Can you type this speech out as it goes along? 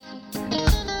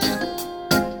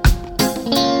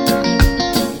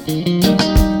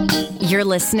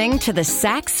listening to the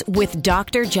Sex with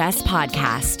Dr. Jess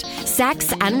podcast.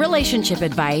 Sex and relationship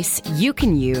advice you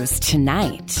can use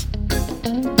tonight.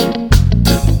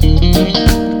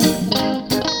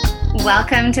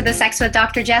 Welcome to the Sex with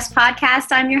Dr. Jess podcast.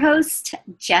 I'm your host,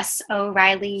 Jess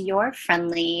O'Reilly, your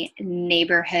friendly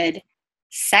neighborhood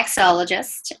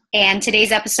sexologist. And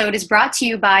today's episode is brought to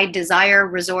you by Desire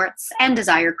Resorts and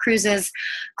Desire Cruises,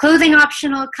 clothing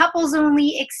optional, couples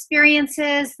only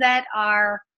experiences that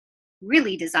are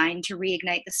really designed to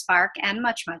reignite the spark and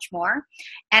much, much more.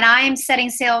 And I am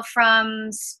setting sail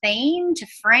from Spain to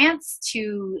France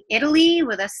to Italy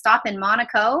with a stop in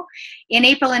Monaco in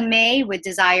April and May with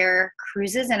Desire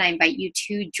Cruises. And I invite you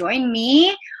to join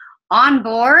me on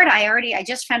board. I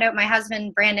just found out my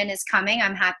husband, Brandon, is coming.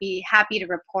 I'm happy to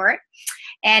report.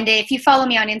 And if you follow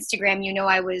me on Instagram, you know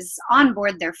I was on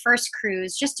board their first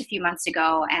cruise just a few months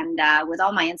ago. And with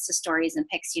all my Insta stories and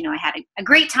pics, you know, I had a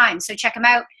great time. So check them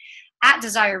out at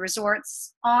Desire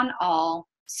Resorts on all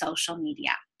social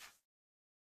media.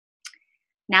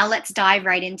 Now let's dive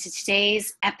right into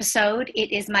today's episode.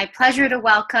 It is my pleasure to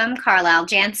welcome Carlisle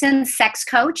Jansen, sex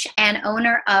coach and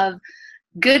owner of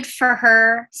Good For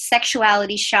Her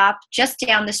Sexuality Shop just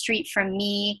down the street from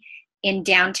me in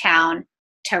downtown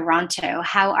Toronto.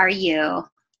 How are you?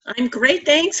 I'm great,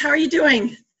 thanks. How are you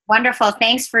doing? Wonderful.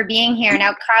 Thanks for being here.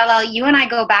 Now, Carlisle, you and I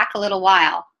go back a little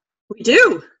while. We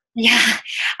do. Yeah.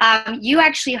 You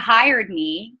actually hired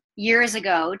me years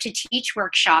ago to teach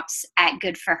workshops at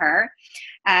Good For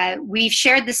Her. We've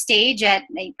shared the stage at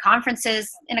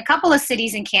conferences in a couple of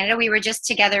cities in Canada. We were just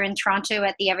together in Toronto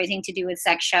at the Everything to Do with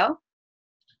Sex show.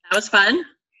 That was fun.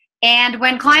 And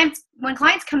when clients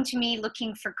come to me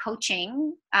looking for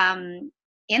coaching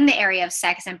in the area of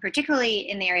sex and particularly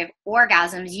in the area of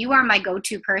orgasms, you are my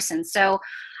go-to person. So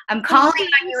I'm calling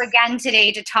on you again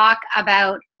today to talk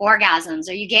about orgasms.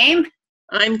 Are you game?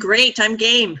 I'm great. I'm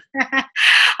game.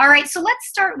 All right. So let's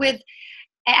start with,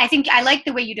 I think I like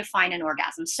the way you define an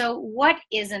orgasm. So what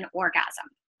is an orgasm?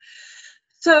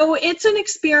 So it's an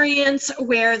experience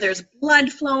where there's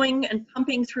blood flowing and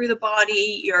pumping through the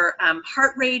body. Your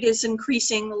heart rate is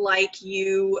increasing like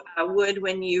you would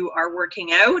when you are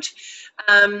working out.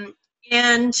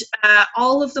 And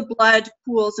all of the blood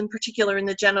pools in particular in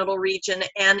the genital region.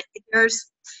 And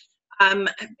there's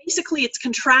basically it's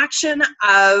contraction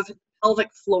of pelvic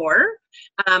floor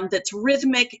that's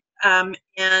rhythmic,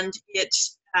 and it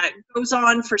goes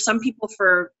on for some people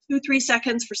for 2-3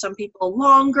 seconds, for some people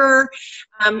longer.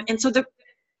 And so the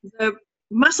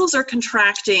muscles are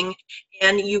contracting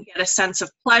and you get a sense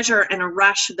of pleasure and a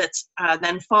rush that's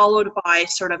then followed by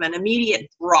sort of an immediate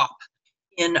drop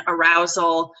in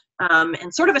arousal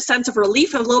and sort of a sense of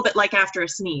relief, a little bit like after a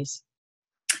sneeze.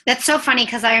 That's so funny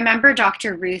because I remember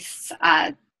Dr. Ruth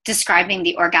describing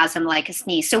the orgasm like a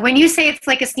sneeze. So when you say it's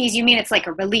like a sneeze, you mean it's like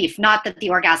a relief, not that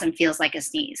the orgasm feels like a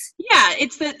sneeze. Yeah,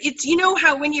 it's you know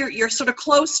how when you're sort of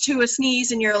close to a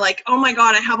sneeze and you're like, oh my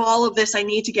God, I have all of this, I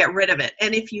need to get rid of it.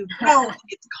 And if you don't,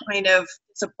 it's kind of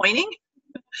disappointing.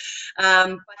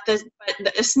 But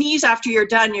a sneeze after you're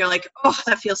done, you're like, oh,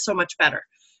 that feels so much better.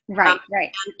 Right.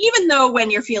 And even though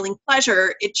when you're feeling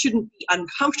pleasure, it shouldn't be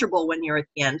uncomfortable when you're at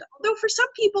the end. Although for some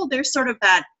people, there's sort of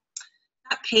that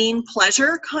pain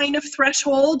pleasure kind of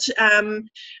threshold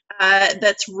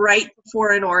that's right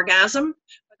before an orgasm.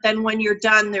 But then when you're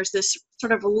done, there's this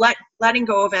sort of letting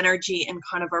go of energy and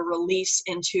kind of a release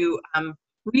into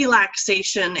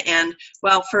relaxation and,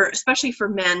 well, especially for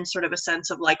men, sort of a sense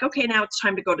of like, okay, now it's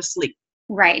time to go to sleep.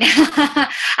 Right.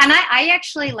 And I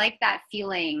actually like that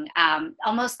feeling,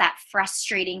 almost that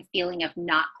frustrating feeling of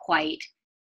not quite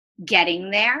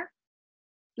getting there.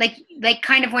 Like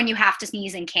kind of when you have to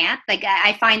sneeze and can't. Like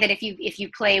I find that if you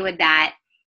play with that,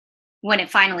 when it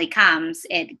finally comes,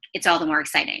 it's all the more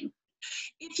exciting.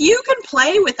 If you can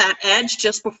play with that edge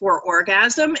just before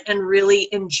orgasm and really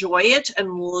enjoy it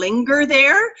and linger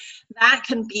there, that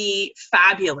can be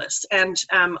fabulous. And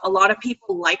a lot of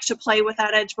people like to play with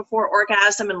that edge before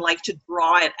orgasm and like to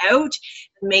draw it out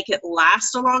and make it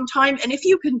last a long time. And if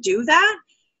you can do that,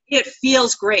 it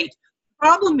feels great. The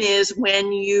problem is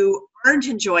when you aren't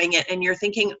enjoying it and you're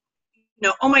thinking, you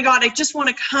know, oh my God, I just want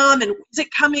to come, and is it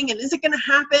coming, and is it going to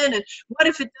happen, and what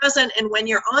if it doesn't? And when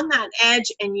you're on that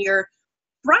edge and you're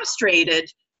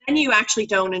frustrated, then you actually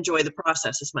don't enjoy the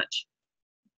process as much.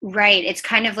 Right. It's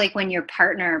kind of like when your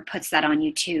partner puts that on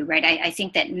you too, right? I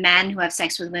think that men who have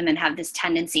sex with women have this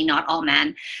tendency, not all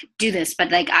men do this,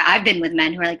 but like I've been with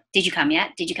men who are like, did you come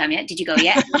yet? Did you come yet? Did you go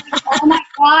yet? Oh my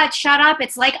God, shut up.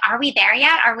 It's like, are we there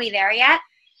yet? Are we there yet?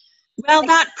 Well,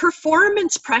 that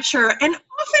performance pressure, and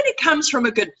often it comes from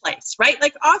a good place, right?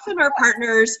 Like often our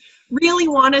partners really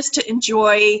want us to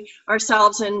enjoy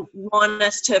ourselves and want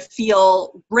us to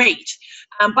feel great.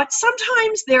 But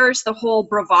sometimes there's the whole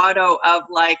bravado of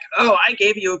like, oh, I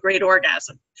gave you a great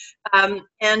orgasm.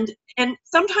 And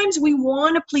sometimes we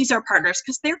want to please our partners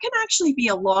because there can actually be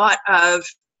a lot of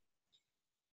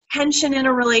tension in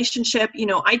a relationship. You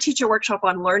know, I teach a workshop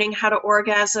on learning how to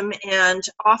orgasm, and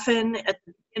often at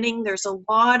the beginning there's a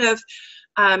lot of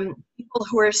people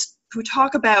who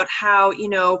talk about how, you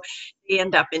know, they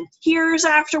end up in tears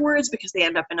afterwards because they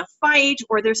end up in a fight,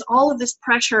 or there's all of this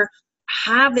pressure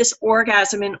to have this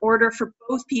orgasm in order for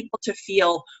both people to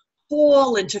feel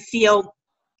whole and to feel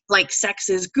like sex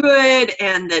is good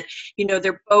and that, you know,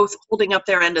 they're both holding up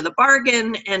their end of the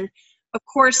bargain. And of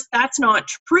course, that's not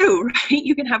true, right?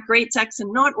 You can have great sex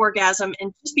and not orgasm.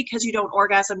 And just because you don't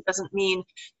orgasm doesn't mean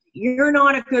you're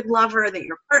not a good lover, that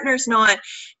your partner's not,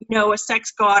 you know, a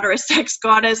sex god or a sex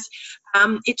goddess.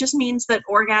 It just means that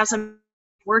orgasm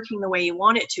is working the way you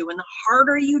want it to. And the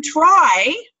harder you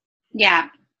try, the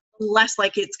less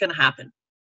likely it's going to happen.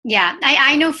 Yeah.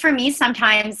 I know for me,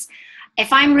 sometimes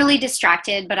if I'm really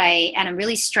distracted, and I'm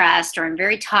really stressed, or I'm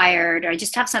very tired, or I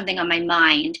just have something on my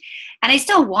mind, and I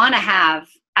still want to have,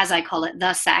 as I call it,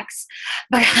 the sex,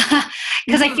 but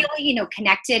because I feel, you know,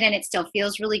 connected, and it still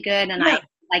feels really good, and I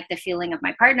like the feeling of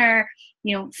my partner,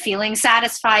 you know, feeling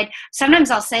satisfied.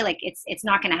 Sometimes I'll say like, it's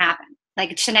not going to happen.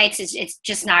 Like tonight's, it's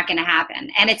just not going to happen.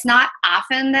 And it's not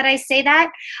often that I say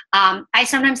that. I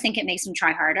sometimes think it makes them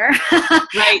try harder.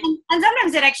 Right. And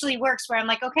sometimes it actually works where I'm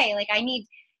like, okay, like I need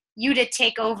you to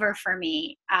take over for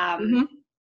me. And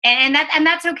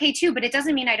that's okay too, but it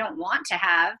doesn't mean I don't want to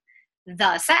have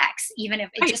the sex, even if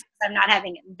it just, I'm not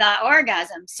having the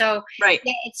orgasm. So yeah,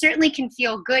 it certainly can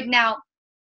feel good. Now,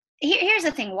 here's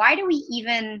the thing. Why do we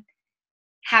even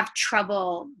have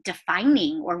trouble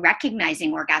defining or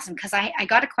recognizing orgasm? Because I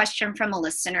got a question from a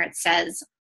listener. It says,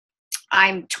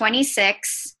 I'm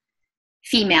 26,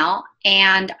 female,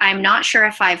 and I'm not sure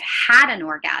if I've had an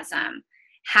orgasm.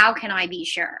 How can I be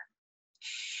sure?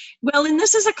 Well, and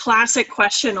this is a classic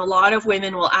question. A lot of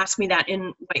women will ask me that,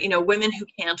 in, you know, women who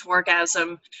can't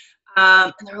orgasm.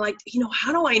 And they're like, you know,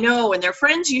 how do I know? And their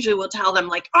friends usually will tell them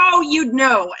like, oh, you'd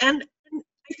know. And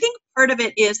I think part of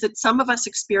it is that some of us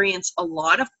experience a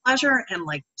lot of pleasure and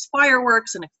like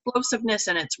fireworks and explosiveness,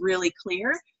 and it's really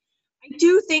clear. I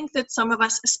do think that some of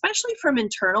us, especially from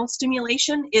internal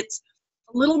stimulation, it's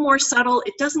a little more subtle.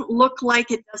 It doesn't look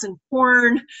like it does in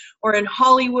porn or in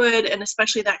Hollywood, and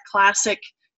especially that classic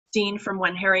scene from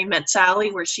When Harry Met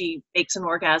Sally where she fakes an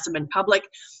orgasm in public.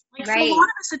 Like for a lot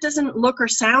of us, it doesn't look or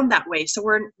sound that way. So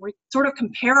we sort of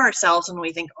compare ourselves and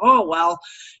we think, oh, well,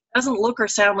 it doesn't look or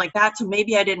sound like that, so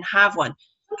maybe I didn't have one.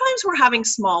 Sometimes we're having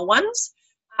small ones,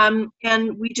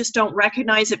 and we just don't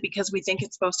recognize it because we think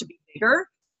it's supposed to be bigger.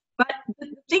 But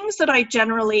the things that I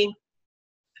generally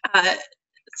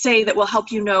say that will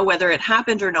help you know whether it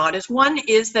happened or not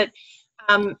is that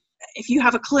if you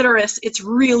have a clitoris, it's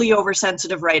really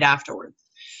oversensitive right afterwards.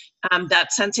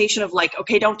 That sensation of like,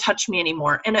 okay, don't touch me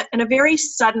anymore. And a very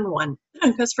sudden one,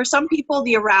 because for some people,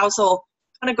 the arousal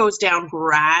kind of goes down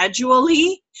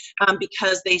gradually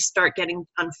because they start getting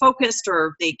unfocused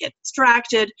or they get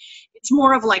distracted. It's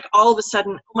more of like all of a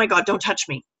sudden, oh my God, don't touch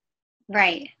me.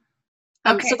 Right.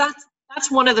 Okay. So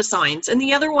that's one of the signs. And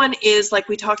the other one is, like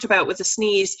we talked about with the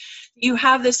sneeze, you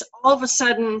have this all of a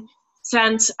sudden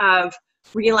sense of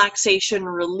relaxation,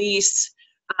 release,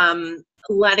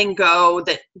 letting go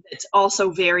that's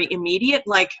also very immediate,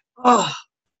 like, oh.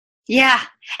 Yeah.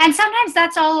 And sometimes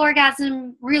that's all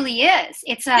orgasm really is.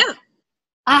 It's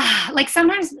like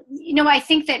sometimes, you know, I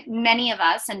think that many of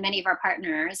us and many of our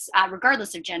partners,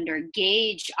 regardless of gender,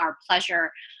 gauge our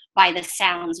pleasure by the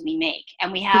sounds we make.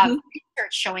 And we have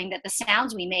research showing that the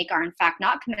sounds we make are in fact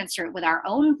not commensurate with our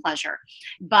own pleasure,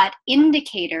 but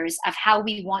indicators of how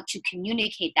we want to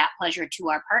communicate that pleasure to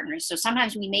our partners. So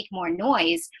sometimes we make more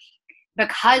noise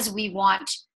because we want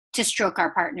to stroke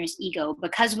our partner's ego,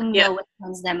 because we know what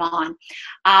turns them on.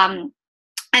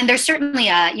 And there's certainly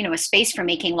a space for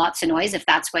making lots of noise if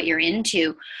that's what you're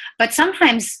into. But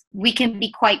sometimes we can be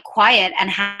quite quiet and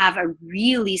have a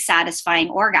really satisfying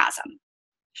orgasm.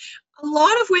 A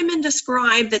lot of women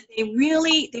describe that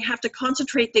they have to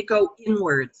concentrate, they go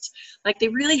inwards. Like they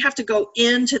really have to go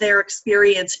into their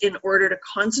experience in order to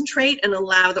concentrate and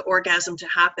allow the orgasm to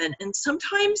happen. And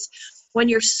sometimes when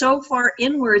you're so far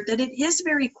inward that it is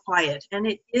very quiet and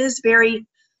it is very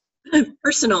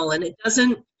personal, and it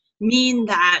doesn't mean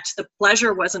that the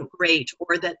pleasure wasn't great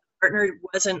or that the partner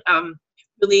wasn't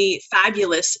really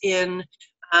fabulous in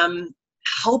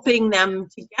helping them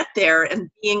to get there and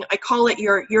being, I call it,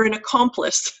 you're an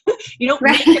accomplice. You don't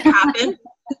Right. make it happen.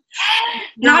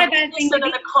 Not a bad thing to an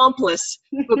be. accomplice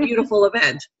to a beautiful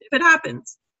event if it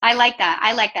happens. I like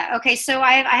that. Okay, so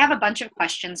I have a bunch of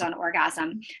questions on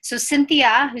orgasm. So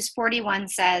Cynthia, who's 41,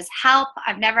 says, help,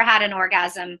 I've never had an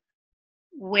orgasm.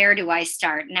 Where do I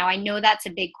start? Now, I know that's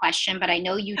a big question, but I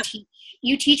know you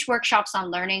teach workshops on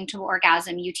learning to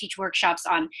orgasm. You teach workshops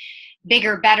on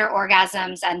bigger, better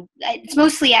orgasms. And it's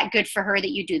mostly at Good for Her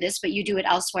that you do this, but you do it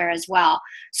elsewhere as well.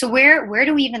 So where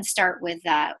do we even start with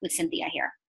Cynthia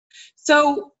here?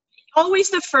 So always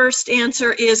the first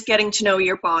answer is getting to know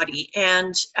your body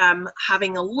and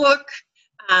having a look,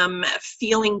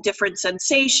 feeling different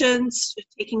sensations,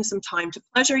 taking some time to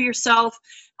pleasure yourself.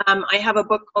 I have a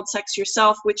book called Sex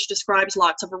Yourself, which describes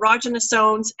lots of erogenous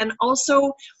zones and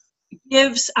also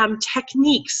gives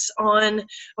techniques on,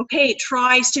 okay,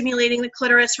 try stimulating the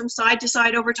clitoris from side to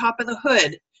side over top of the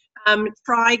hood.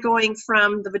 Try going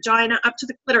from the vagina up to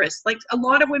the clitoris. Like a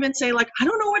lot of women say, like, I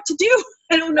don't know what to do.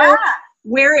 I don't know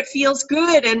where it feels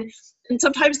good. And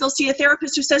sometimes they'll see a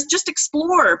therapist who says, just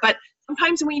explore. But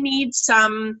sometimes we need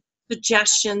some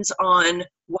suggestions on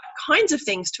what kinds of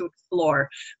things to explore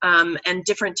and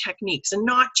different techniques and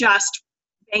not just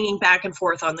banging back and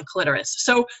forth on the clitoris.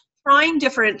 So trying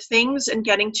different things and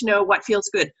getting to know what feels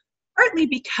good, partly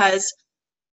because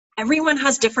everyone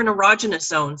has different erogenous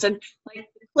zones. And like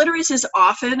the clitoris is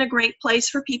often a great place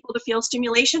for people to feel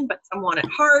stimulation, but some want it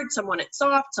hard, some want it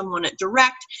soft, some want it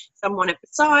direct, some want it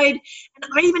beside. And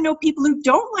I even know people who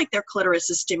don't like their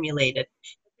clitoris is stimulated.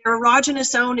 Their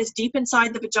erogenous zone is deep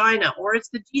inside the vagina, or it's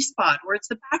the G-spot, or it's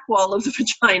the back wall of the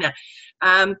vagina.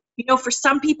 For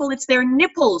some people, it's their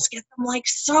nipples get them like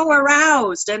so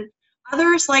aroused. And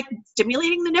others, like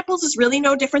stimulating the nipples is really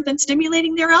no different than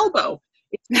stimulating their elbow.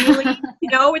 It's really,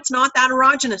 it's not that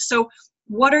erogenous. So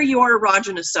what are your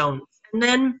erogenous zones? And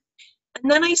then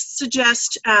I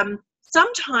suggest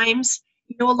sometimes,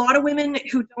 a lot of women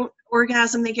who don't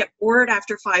orgasm, they get bored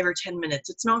after 5 or 10 minutes.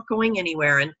 It's not going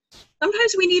anywhere. And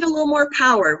sometimes we need a little more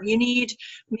power. You need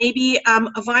maybe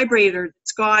a vibrator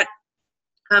that's got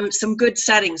some good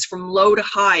settings from low to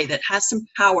high that has some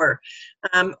power.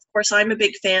 Of course, I'm a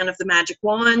big fan of the magic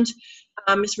wand.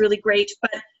 It's really great.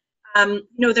 But,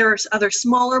 there are other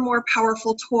smaller, more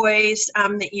powerful toys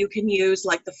that you can use,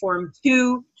 like the Form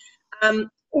 2.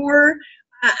 Or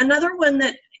another one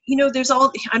that, there's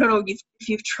all, I don't know if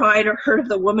you've tried or heard of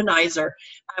the Womanizer,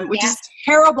 which is a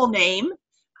terrible name,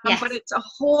 but it's a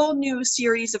whole new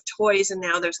series of toys. And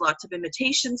now there's lots of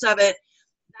imitations of it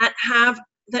that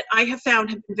I have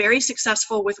found have been very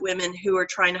successful with women who are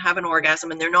trying to have an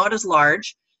orgasm, and they're not as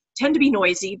large, tend to be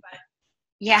noisy, but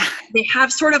they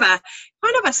have sort of a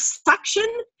kind of a suction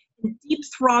and deep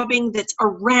throbbing that's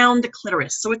around the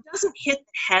clitoris. So it doesn't hit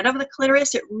the head of the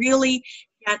clitoris. It really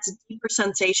gets a deeper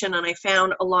sensation. And I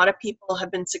found a lot of people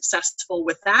have been successful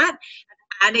with that,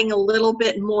 adding a little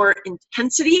bit more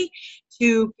intensity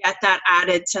to get that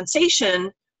added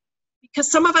sensation,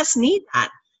 because some of us need that.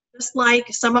 Just like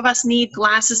some of us need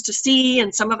glasses to see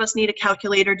and some of us need a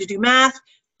calculator to do math,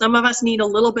 some of us need a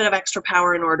little bit of extra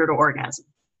power in order to orgasm.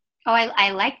 Oh, I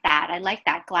like that. I like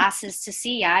that. Glasses to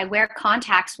see. I wear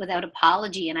contacts without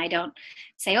apology, and I don't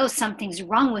say, oh, something's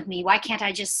wrong with me. Why can't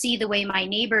I just see the way my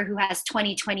neighbor who has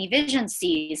 20/20 vision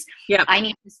sees? Yeah. I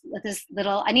need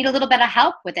I need a little bit of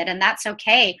help with it, and that's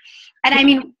okay. And I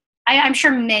mean, I'm sure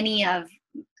many of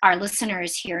our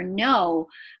listeners here know,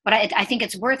 but I think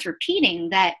it's worth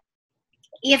repeating that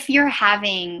if you're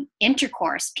having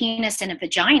intercourse, penis in a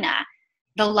vagina,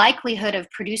 the likelihood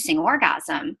of producing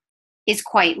orgasm is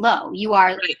quite low. You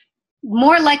are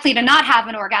more likely to not have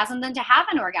an orgasm than to have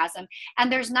an orgasm.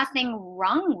 And there's nothing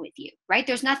wrong with you, right?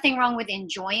 There's nothing wrong with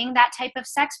enjoying that type of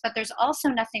sex, but there's also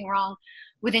nothing wrong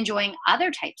with enjoying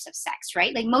other types of sex,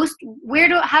 right? Like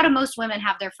how do most women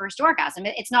have their first orgasm?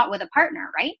 It's not with a partner,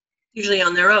 right? Usually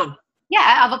on their own.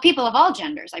 Yeah, of people of all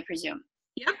genders, I presume.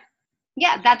 Yeah.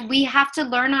 Yeah, that we have to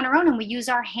learn on our own, and we use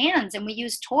our hands and we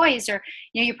use toys, or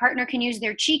your partner can use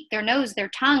their cheek, their nose, their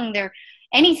tongue, their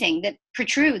anything that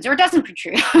protrudes or doesn't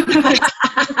protrude.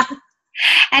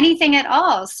 Anything at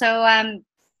all. So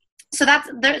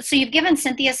so you've given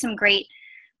Cynthia some great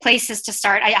places to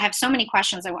start. I have so many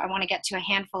questions. I want to get to a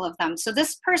handful of them. So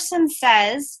this person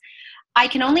says, I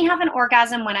can only have an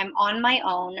orgasm when I'm on my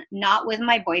own, not with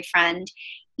my boyfriend,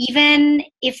 even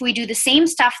if we do the same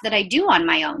stuff that I do on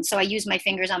my own. So I use my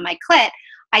fingers on my clit.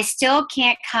 I still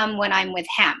can't come when I'm with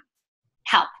him.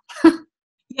 Help.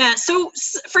 Yeah, so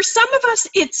for some of us,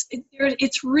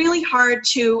 it's really hard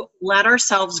to let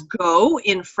ourselves go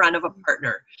in front of a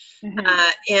partner.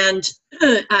 Mm-hmm.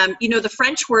 The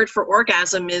French word for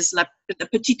orgasm is la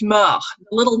petite mort,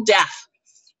 the little death.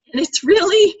 And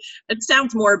it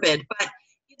sounds morbid, but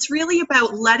it's really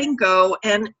about letting go.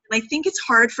 And I think it's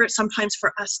hard sometimes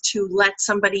for us to let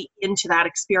somebody into that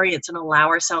experience and allow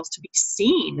ourselves to be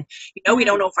seen. We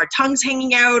don't know if our tongue's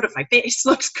hanging out, if our face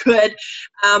looks good.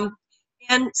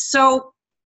 And so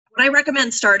what I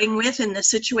recommend starting with in this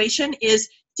situation is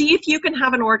see if you can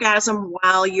have an orgasm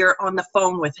while you're on the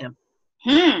phone with him.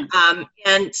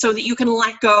 And so that you can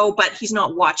let go, but he's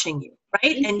not watching you,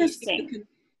 right? Interesting. And you can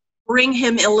bring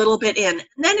him a little bit in.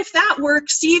 And then if that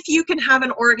works, see if you can have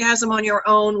an orgasm on your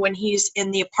own when he's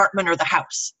in the apartment or the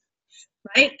house,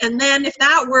 right? And then if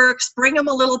that works, bring him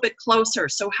a little bit closer.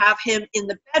 So have him in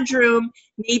the bedroom.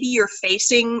 Maybe you're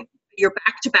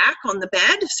back to back on the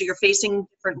bed, so you're facing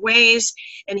different ways,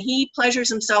 and he pleasures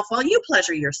himself while you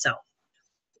pleasure yourself.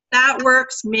 That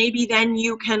works. Maybe then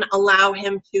you can allow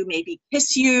him to maybe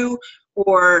kiss you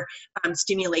or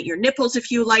stimulate your nipples if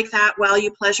you like that while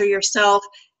you pleasure yourself.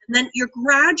 And then you're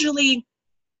gradually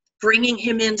bringing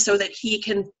him in so that he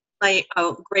can play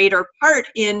a greater part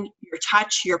in your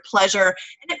touch, your pleasure.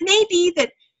 And it may be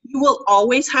that you will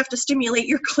always have to stimulate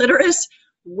your clitoris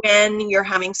when you're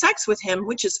having sex with him,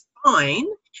 which is fine.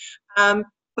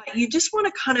 But you just want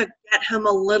to kind of get him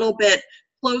a little bit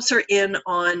closer in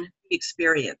on the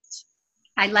experience.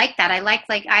 I like that.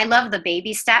 I love the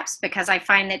baby steps, because I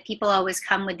find that people always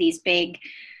come with these big,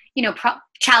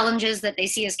 challenges that they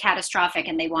see as catastrophic,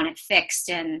 and they want it fixed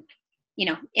in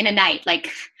a night.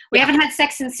 Like, we haven't had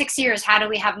sex in 6 years. How do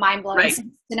we have mind-blowing sex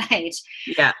tonight?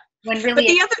 Yeah. When really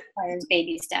it requires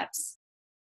baby steps.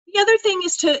 The other thing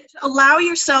is to allow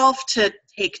yourself to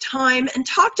take time and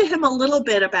talk to him a little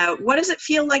bit about what does it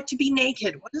feel like to be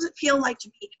naked? What does it feel like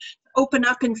to open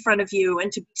up in front of you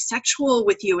and to be sexual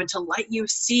with you and to let you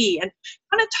see, and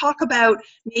kind of talk about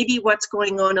maybe what's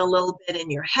going on a little bit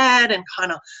in your head and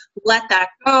kind of let that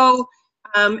go.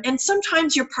 And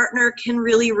sometimes your partner can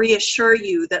really reassure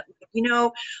you that, take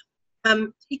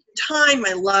your time.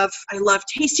 I love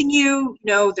tasting you.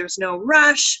 There's no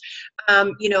rush.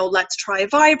 Let's try a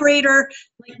vibrator.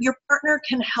 Like, your partner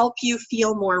can help you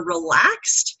feel more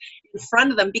relaxed in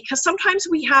front of them, because sometimes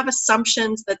we have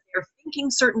assumptions that they're thinking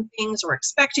certain things or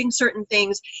expecting certain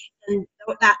things, and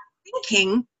that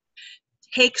thinking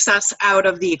takes us out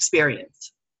of the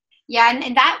experience. Yeah,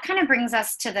 and that kind of brings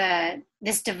us to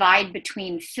this divide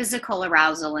between physical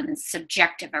arousal and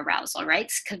subjective arousal, right?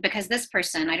 Because this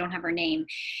person, I don't have her name,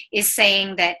 is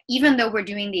saying that even though we're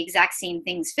doing the exact same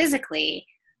things physically,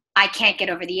 I can't get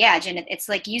over the edge. And it's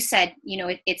like you said,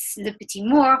 it's le petit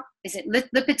mort. Is it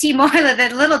le petit mort,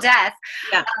 the little death?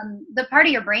 Yeah. The part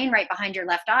of your brain right behind your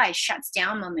left eye shuts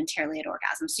down momentarily at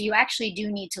orgasm. So you actually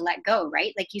do need to let go,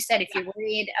 right? Like you said, if you're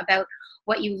worried about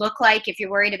what you look like, if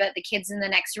you're worried about the kids in the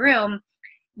next room,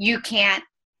 you can't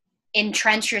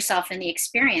entrench yourself in the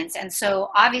experience. And so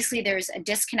obviously there's a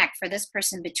disconnect for this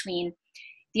person between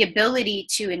the ability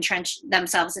to entrench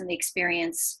themselves in the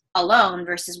experience alone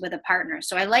versus with a partner.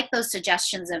 So I like those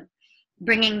suggestions of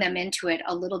bringing them into it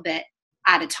a little bit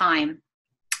at a time.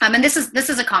 And this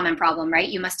is a common problem, right?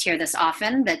 You must hear this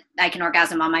often, that I can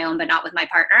orgasm on my own, but not with my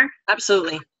partner.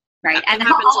 Absolutely. Right. That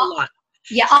happens a lot.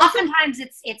 Yeah. Oftentimes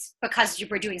it's because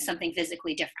we're doing something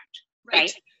physically different.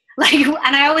 Right. Like,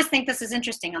 and I always think this is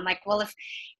interesting. I'm like, well,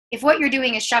 if what you're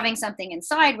doing is shoving something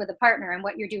inside with a partner, and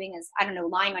what you're doing is, I don't know,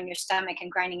 lying on your stomach and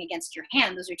grinding against your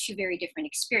hand, those are two very different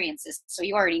experiences. So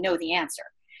you already know the answer.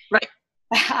 Right.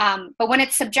 But when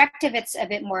it's subjective, it's a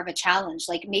bit more of a challenge.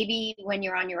 Like, maybe when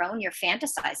you're on your own, you're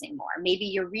fantasizing more. Maybe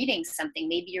you're reading something.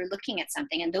 Maybe you're looking at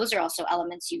something. And those are also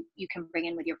elements you can bring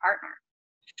in with your partner.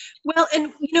 Well,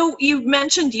 and, you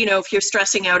mentioned, if you're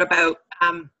stressing out about,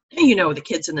 the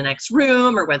kids in the next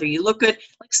room, or whether you look good,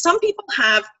 like, some people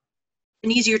have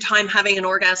an easier time having an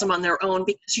orgasm on their own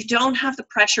because you don't have the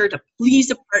pressure to please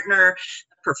a partner,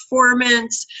 the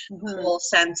performance, the whole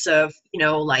sense of,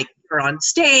 like, you're on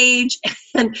stage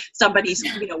and somebody's,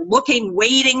 looking,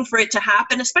 waiting for it to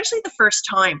happen, especially the first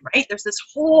time, right? There's this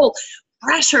whole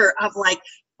pressure of like,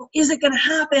 is it going to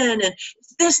happen? And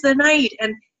is this the night?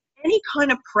 And any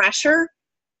kind of pressure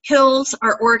kills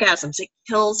our orgasms. It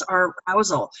kills our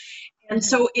arousal. And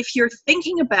so if you're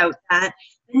thinking about that,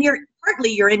 then you're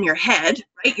in your head,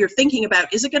 right? You're thinking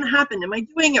about, is it going to happen? Am I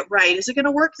doing it right? Is it going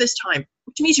to work this time?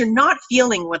 Which means you're not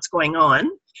feeling what's going on.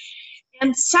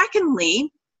 And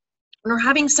secondly, When we're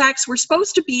having sex, we're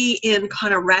supposed to be in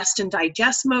kind of rest and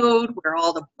digest mode where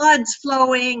all the blood's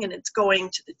flowing and it's going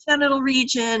to the genital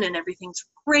region and everything's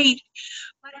great.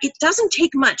 But it doesn't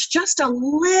take much, just a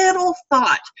little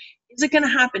thought. Is it going to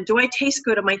happen? Do I taste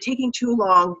good? Am I taking too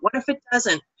long? What if it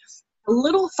doesn't? A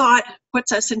little thought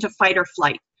puts us into fight or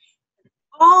flight.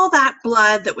 All that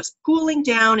blood that was pooling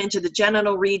down into the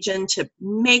genital region to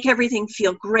make everything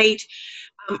feel great,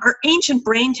 our ancient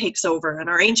brain takes over, and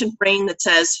our ancient brain that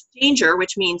says danger,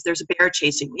 which means there's a bear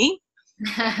chasing me.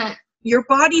 Your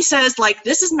body says, like,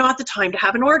 this is not the time to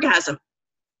have an orgasm.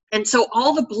 And so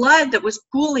all the blood that was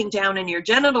pooling down in your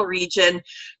genital region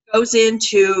goes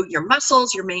into your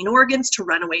muscles, your main organs, to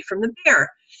run away from the bear.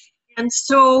 And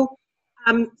so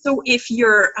if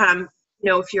you're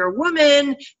if you're a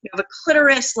woman, you have a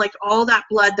clitoris, like all that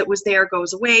blood that was there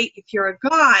goes away. If you're a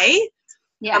guy,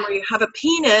 or you have a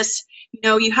penis,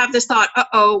 you have this thought,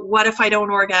 what if I don't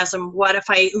orgasm? What if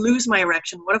I lose my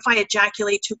erection? What if I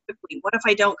ejaculate too quickly? What if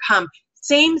I don't come?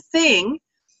 Same thing,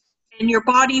 and your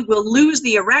body will lose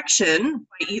the erection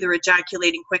by either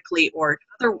ejaculating quickly or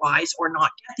otherwise, or not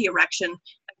get the erection,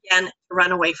 again, to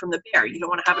run away from the bear. You don't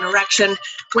want to have an erection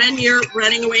when you're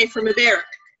running away from a bear.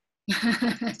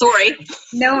 Sorry.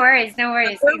 No worries.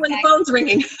 When the phone's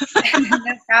ringing.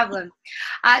 No problem.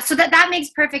 So that makes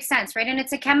perfect sense, right? And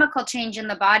it's a chemical change in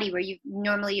the body where you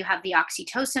have the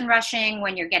oxytocin rushing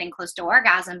when you're getting close to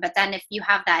orgasm. But then if you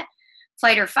have that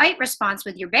flight or fight response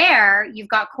with your bear, you've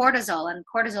got cortisol, and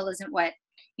cortisol isn't what,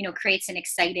 creates an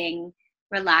exciting,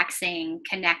 relaxing,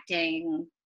 connecting,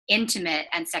 intimate,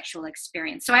 and sexual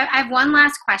experience. So I have one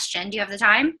last question. Do you have the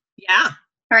time? Yeah.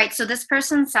 All right, so this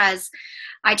person says,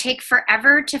 I take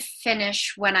forever to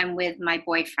finish when I'm with my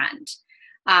boyfriend.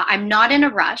 I'm not in a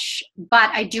rush,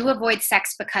 but I do avoid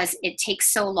sex because it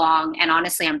takes so long, and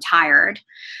honestly, I'm tired.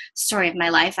 Story of my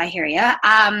life, I hear you.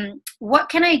 What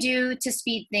can I do to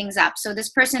speed things up? So this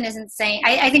person isn't saying,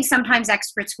 I think sometimes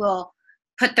experts will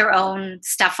put their own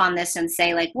stuff on this and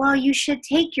say, like, well, you should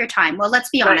take your time. Well,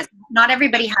 let's be honest, not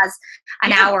everybody has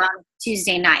an hour on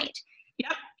Tuesday night.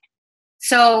 Yep.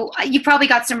 So you probably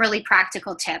got some really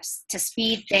practical tips to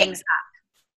speed things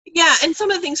up. Yeah, and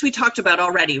some of the things we talked about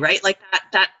already, right? Like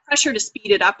that pressure to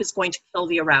speed it up is going to kill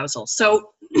the arousal.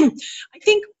 So I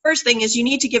think first thing is you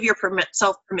need to give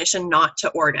yourself permission not to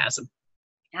orgasm.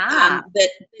 That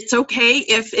it's okay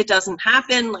if it doesn't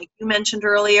happen, like you mentioned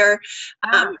earlier,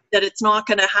 that it's not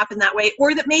going to happen that way,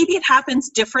 or that maybe it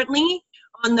happens differently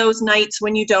on those nights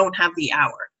when you don't have the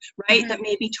hour, right? Mm-hmm. That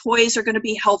maybe toys are going to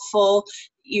be helpful.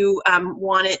 You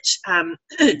want it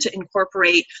to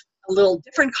incorporate a little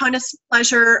different kind of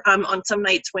pleasure on some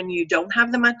nights when you don't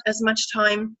have as much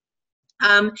time.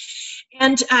 I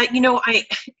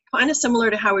kind of similar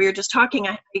to how we were just talking,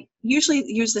 I usually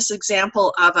use this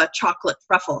example of a chocolate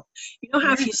truffle. You know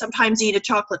how if you sometimes eat a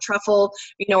chocolate truffle,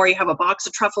 or you have a box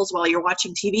of truffles while you're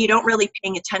watching TV, you don't really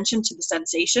paying attention to the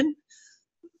sensation.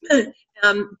 But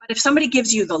if somebody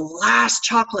gives you the last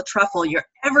chocolate truffle you're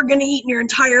ever going to eat in your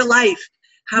entire life,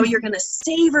 how you're going to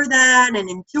savor that and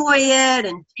enjoy it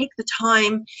and take the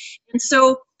time. And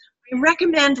so I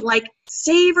recommend, like,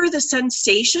 savor the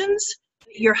sensations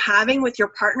that you're having with your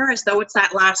partner as though it's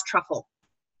that last truffle.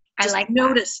 Just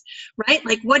notice, right?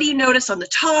 Like, what do you notice on the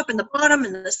top and the bottom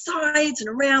and the sides and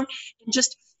around? And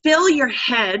just fill your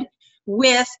head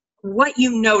with what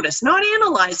you notice, not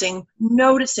analyzing,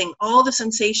 noticing all the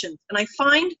sensations. And I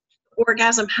find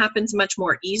orgasm happens much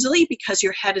more easily because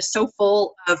your head is so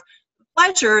full of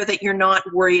pleasure that you're not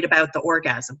worried about the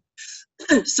orgasm.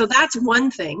 So that's one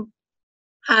thing.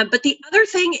 But the other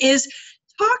thing is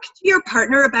talk to your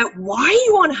partner about why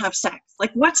you want to have sex.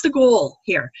 Like, what's the goal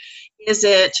here? Is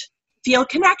it feel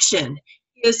connection?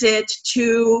 Is it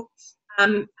to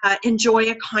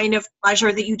enjoy a kind of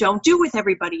pleasure that you don't do with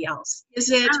everybody else? Is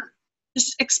it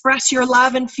just express your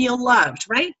love and feel loved,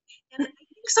 right? And I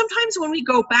think sometimes when we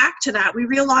go back to that, we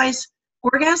realize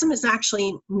orgasm is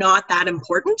actually not that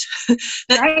important.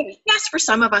 Right. Yes, for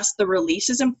some of us, the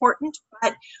release is important,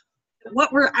 but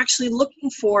what we're actually looking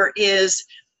for is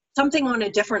something on a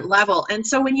different level. And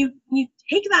so when you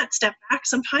take that step back,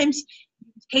 sometimes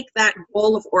you take that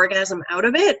goal of orgasm out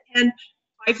of it. And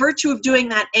by virtue of doing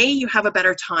that, A, you have a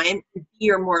better time, and B,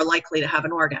 you're more likely to have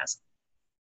an orgasm.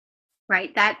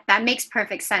 Right. That makes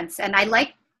perfect sense. And I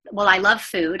love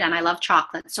food and I love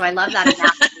chocolate. So I love that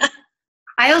analogy.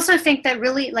 I also think that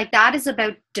really, like, that is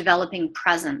about developing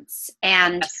presence.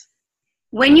 And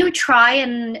when you try,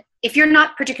 and if you're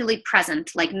not particularly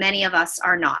present, like many of us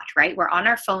are not, right? We're on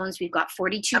our phones. We've got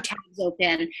 42 tabs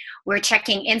open. We're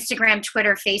checking Instagram,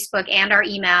 Twitter, Facebook, and our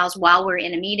emails while we're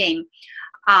in a meeting.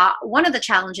 One of the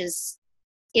challenges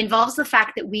involves the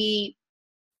fact that we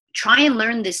try and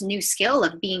learn this new skill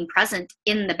of being present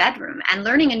in the bedroom. And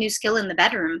learning a new skill in the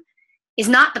bedroom is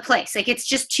not the place. Like, it's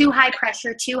just too high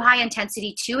pressure, too high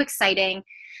intensity, too exciting,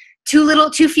 too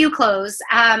few clothes.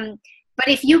 But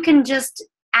if you can just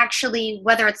actually,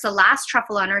 whether it's the last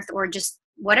truffle on earth or just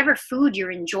whatever food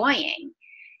you're enjoying,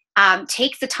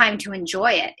 take the time to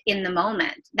enjoy it in the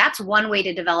moment. That's one way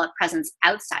to develop presence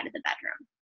outside of the bedroom.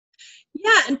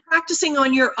 Yeah, and practicing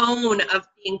on your own of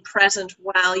being present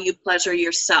while you pleasure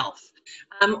yourself.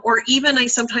 Or even I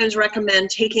sometimes recommend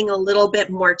taking a little bit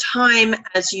more time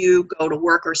as you go to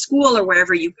work or school or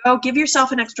wherever you go. Give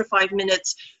yourself an extra 5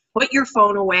 minutes, put your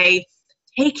phone away,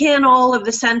 take in all of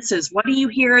the senses. What do you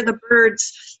hear the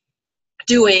birds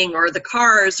doing, or the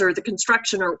cars, or the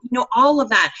construction, or all of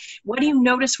that? What do you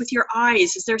notice with your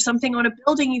eyes? Is there something on a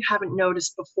building you haven't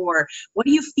noticed before? What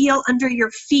do you feel under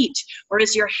your feet, or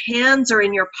as your hands are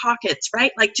in your pockets,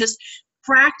 right? Like, just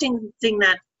practicing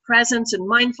that presence and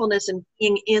mindfulness and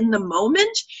being in the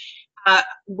moment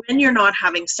when you're not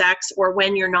having sex, or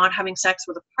when you're not having sex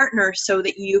with a partner, so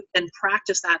that you can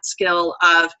practice that skill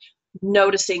of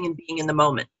noticing and being in the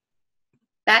moment.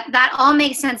 That all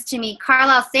makes sense to me.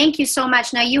 Carlisle, thank you so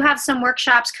much. Now, you have some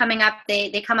workshops coming up.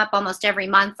 They come up almost every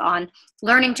month on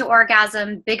learning to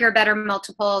orgasm, bigger, better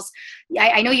multiples.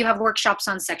 I know you have workshops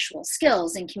on sexual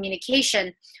skills and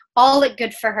communication, all at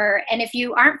Good for Her. And if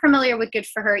you aren't familiar with Good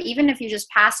for Her, even if you're just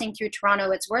passing through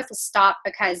Toronto, it's worth a stop,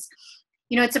 because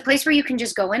it's a place where you can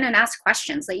just go in and ask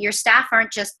questions. Like, your staff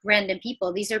aren't just random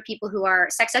people. These are people who are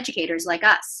sex educators like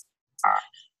us.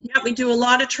 Yeah, we do a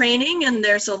lot of training, and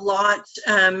there's a lot,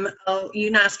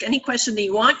 you can ask any question that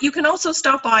you want. You can also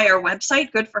stop by our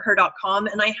website, goodforher.com,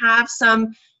 and I have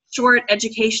some short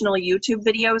educational YouTube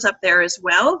videos up there as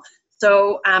well.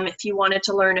 So if you wanted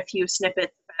to learn a few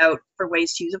snippets for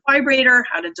ways to use a vibrator,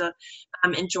 how to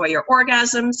enjoy your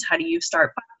orgasms, how do you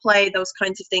start butt play, those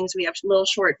kinds of things, we have little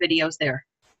short videos there.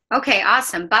 Okay,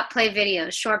 awesome. Butt play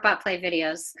videos, short butt play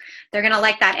videos. They're going to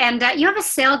like that. And you have a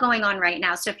sale going on right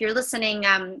now. So if you're listening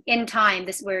in time,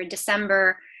 we're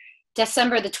December the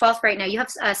 12th right now. You have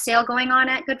a sale going on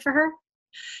at Good for Her?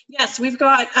 Yes, we've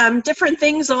got different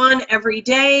things on every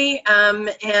day,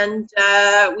 and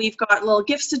we've got little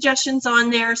gift suggestions on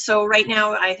there. So right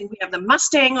now, I think we have the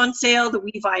Mustang on sale, the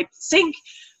WeVibe Sync.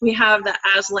 We have the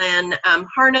Aslan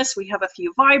harness. We have a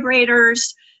few vibrators.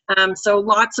 So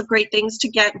lots of great things to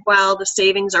get while the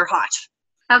savings are hot.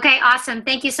 Okay, awesome.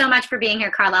 Thank you so much for being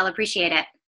here, Carlisle. Appreciate it.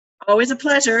 Always a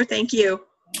pleasure. Thank you.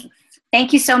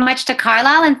 Thank you so much to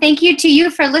Carlisle, and thank you to you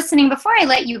for listening. Before I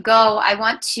let you go, I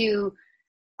want to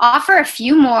offer a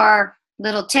few more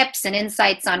little tips and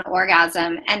insights on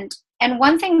orgasm. And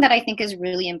one thing that I think is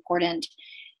really important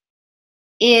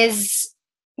is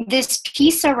this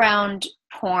piece around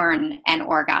porn and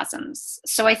orgasms.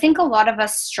 So I think a lot of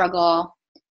us struggle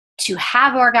to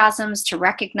have orgasms, to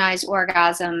recognize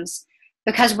orgasms,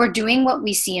 because we're doing what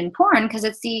we see in porn, because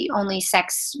it's the only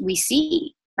sex we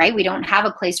see, right? We don't have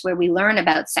a place where we learn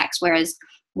about sex, whereas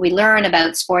we learn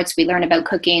about sports, we learn about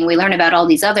cooking, we learn about all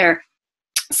these other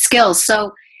skills.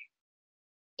 So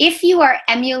if you are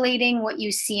emulating what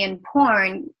you see in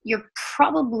porn, you're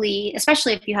probably,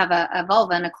 especially if you have a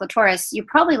vulva and a clitoris, you're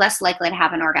probably less likely to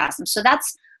have an orgasm. So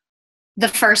that's the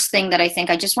first thing that I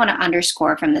think I just want to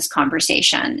underscore from this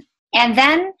conversation. And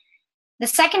then the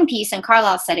second piece, and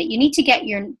Carlisle said it, you need to get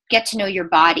to know your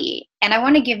body. And I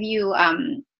want to give you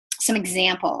some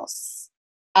examples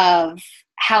of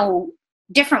how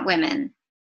different women,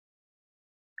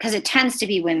 because it tends to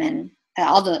be women,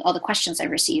 all the questions I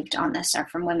received on this are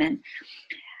from women.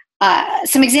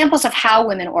 Some examples of how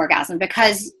women orgasm,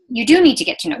 because you do need to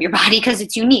get to know your body because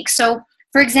it's unique. So,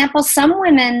 for example, some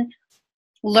women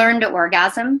learn to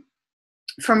orgasm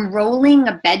from rolling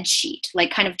a bed sheet,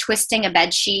 like kind of twisting a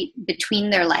bed sheet between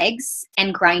their legs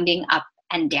and grinding up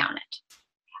and down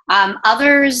it.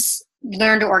 Others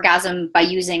learn to orgasm by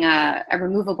using a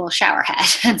removable shower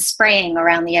head and spraying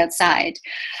around the outside.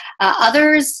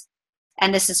 Others,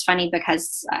 and this is funny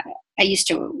because I used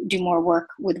to do more work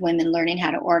with women learning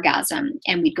how to orgasm,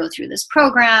 and we'd go through this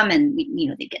program, and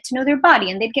they'd get to know their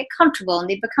body, and they'd get comfortable, and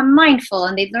they'd become mindful,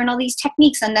 and they'd learn all these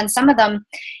techniques, and then some of them,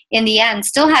 in the end,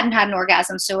 still hadn't had an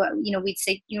orgasm. So we'd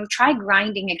say, try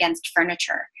grinding against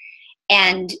furniture,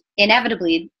 and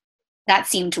inevitably, that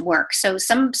seemed to work. So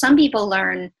some people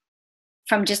learn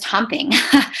from just humping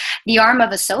the arm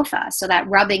of a sofa, so that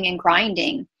rubbing and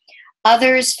grinding.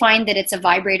 Others find that it's a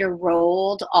vibrator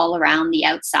rolled all around the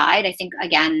outside. I think,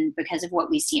 again, because of what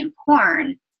we see in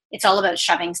porn, it's all about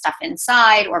shoving stuff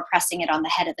inside or pressing it on the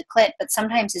head of the clit, but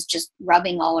sometimes it's just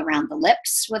rubbing all around the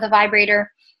lips with a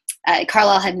vibrator.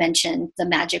 Carlisle had mentioned the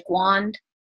magic wand,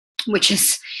 which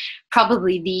is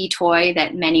probably the toy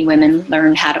that many women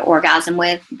learn how to orgasm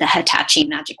with, the Hitachi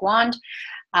magic wand.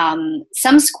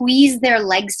 Some squeeze their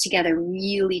legs together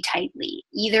really tightly,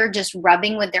 either just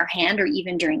rubbing with their hand or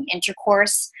even during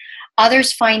intercourse.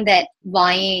 Others find that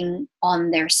lying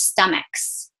on their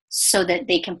stomachs so that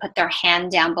they can put their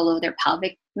hand down below their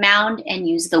pelvic mound and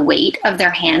use the weight of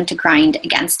their hand to grind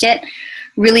against it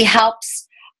really helps.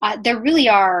 There really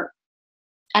are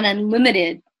an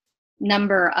unlimited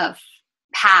number of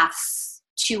paths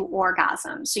to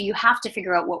orgasm, so you have to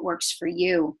figure out what works for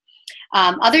you.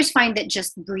 Others find that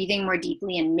just breathing more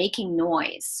deeply and making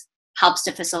noise helps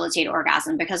to facilitate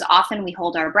orgasm, because often we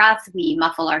hold our breath, we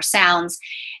muffle our sounds,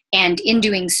 and in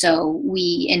doing so,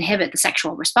 we inhibit the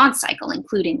sexual response cycle,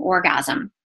 including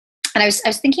orgasm. And I was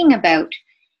thinking about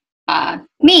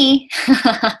me.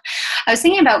 I was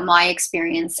thinking about my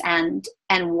experience and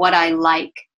what I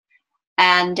like.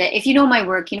 And if you know my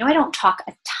work, you know I don't talk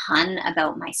a ton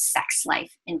about my sex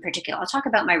life in particular. I'll talk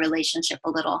about my relationship a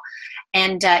little.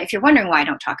 And if you're wondering why I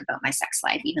don't talk about my sex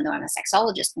life, even though I'm a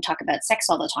sexologist and talk about sex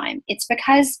all the time, it's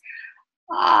because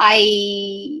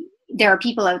there are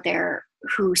people out there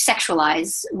who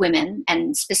sexualize women,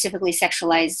 and specifically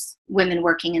sexualize women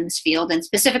working in this field, and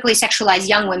specifically sexualize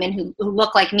young women who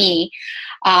look like me,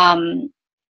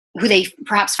 who they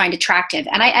perhaps find attractive.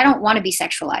 And I don't want to be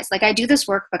sexualized. Like, I do this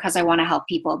work because I want to help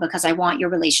people, because I want your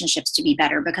relationships to be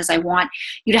better, because I want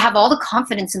you to have all the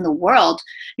confidence in the world,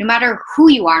 no matter who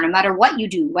you are, no matter what you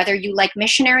do, whether you like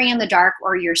Missionary in the Dark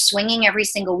or you're swinging every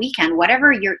single weekend,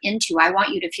 whatever you're into, I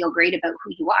want you to feel great about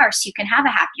who you are so you can have a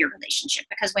happier relationship.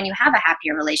 Because when you have a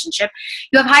happier relationship,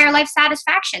 you have higher life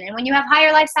satisfaction. And when you have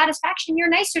higher life satisfaction, you're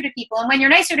nicer to people. And when you're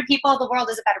nicer to people, the world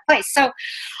is a better place.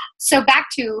 So back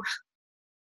to,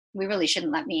 we really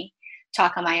shouldn't let me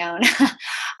talk on my own.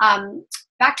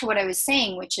 Back to what I was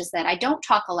saying, which is that I don't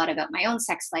talk a lot about my own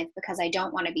sex life because I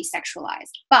don't want to be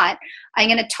sexualized. But I'm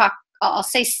going to talk, I'll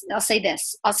say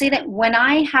this. I'll say that when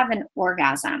I have an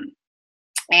orgasm,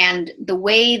 and the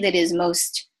way that is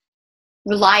most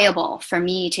reliable for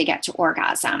me to get to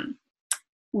orgasm,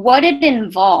 what it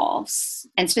involves,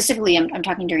 and specifically I'm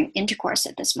talking during intercourse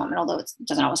at this moment, although it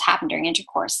doesn't always happen during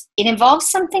intercourse, it involves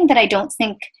something that I don't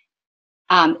think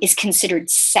is considered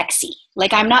sexy.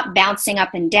 Like, I'm not bouncing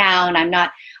up and down. I'm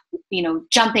not,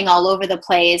 jumping all over the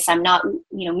place. I'm not,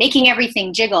 making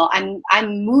everything jiggle.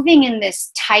 I'm moving in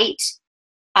this tight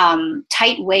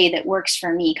way that works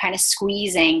for me, kind of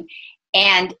squeezing.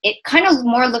 And it kind of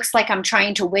more looks like I'm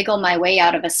trying to wiggle my way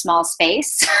out of a small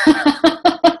space.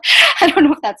 I don't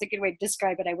know if that's a good way to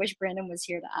describe it. I wish Brandon was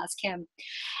here to ask him.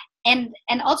 And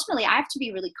ultimately, I have to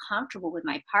be really comfortable with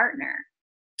my partner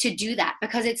to do that,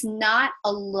 because it's not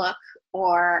a look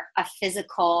or a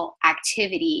physical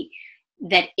activity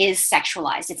that is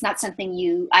sexualized. It's not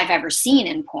something I've ever seen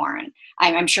in porn.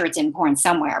 I'm sure it's in porn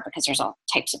somewhere, because there's all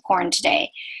types of porn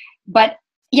today. But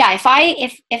yeah,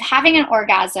 if having an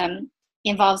orgasm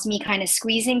involves me kind of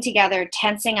squeezing together,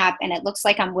 tensing up, and it looks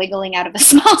like I'm wiggling out of a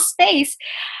small space,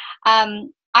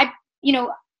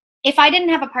 if I didn't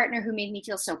have a partner who made me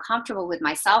feel so comfortable with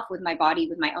myself, with my body,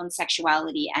 with my own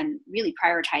sexuality, and really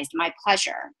prioritized my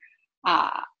pleasure,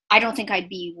 I don't think I'd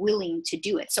be willing to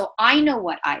do it. So I know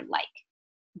what I like,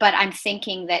 but I'm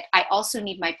thinking that I also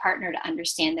need my partner to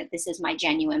understand that this is my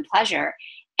genuine pleasure,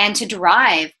 and to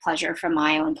derive pleasure from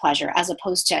my own pleasure, as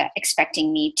opposed to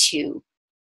expecting me to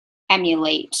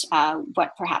emulate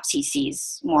what perhaps he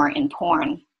sees more in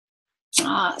porn.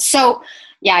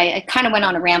 I kind of went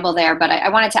on a ramble there, but I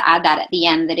wanted to add that at the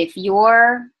end, that if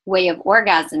your way of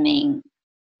orgasming,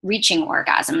 reaching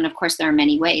orgasm, and of course there are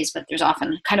many ways, but there's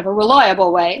often kind of a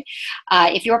reliable way,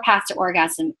 if your path to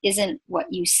orgasm isn't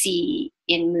what you see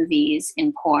in movies,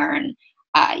 in porn,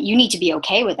 you need to be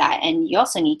okay with that. And you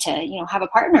also need to, have a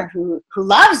partner who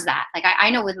loves that. Like, I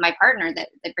know with my partner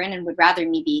that Brandon would rather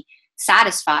me be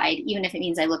satisfied, even if it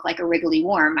means I look like a wriggly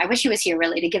worm. I wish he was here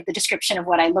really to give the description of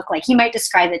what I look like. He might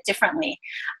describe it differently.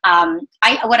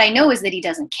 What I know is that he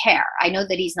doesn't care. I know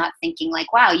that he's not thinking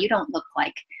like, wow, you don't look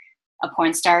like a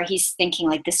porn star. He's thinking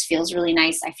like, this feels really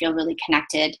nice. I feel really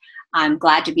connected. I'm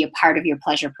glad to be a part of your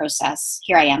pleasure process.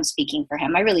 Here I am speaking for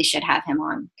him. I really should have him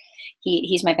on.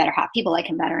 He's my better half. People like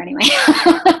him better anyway.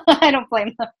 I don't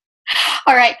blame them.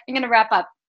 All right, I'm going to wrap up.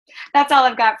 That's all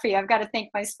I've got for you. I've got to thank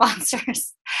my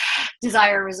sponsors,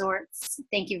 Desire Resorts.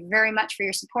 Thank you very much for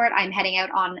your support. I'm heading out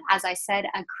on, as I said,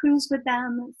 a cruise with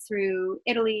them through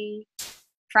Italy,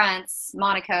 France,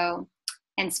 Monaco,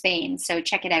 and Spain. So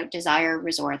check it out, Desire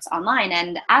Resorts online.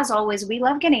 And as always, we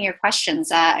love getting your questions.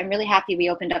 I'm really happy we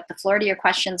opened up the floor to your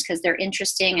questions, because they're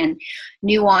interesting and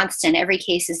nuanced, and every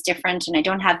case is different. And I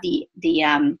don't have the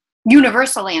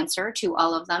universal answer to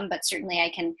all of them, but certainly I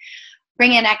can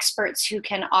bring in experts who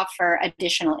can offer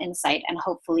additional insight and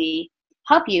hopefully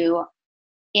help you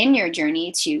in your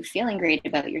journey to feeling great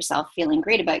about yourself, feeling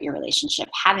great about your relationship,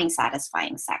 having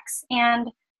satisfying sex, and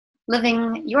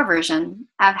living your version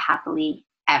of happily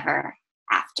ever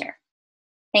after.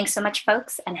 Thanks so much,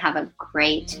 folks, and have a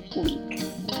great week.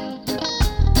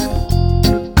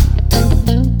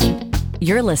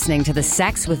 You're listening to the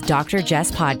Sex with Dr.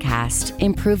 Jess podcast.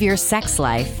 Improve your sex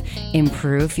life.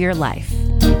 Improve your life.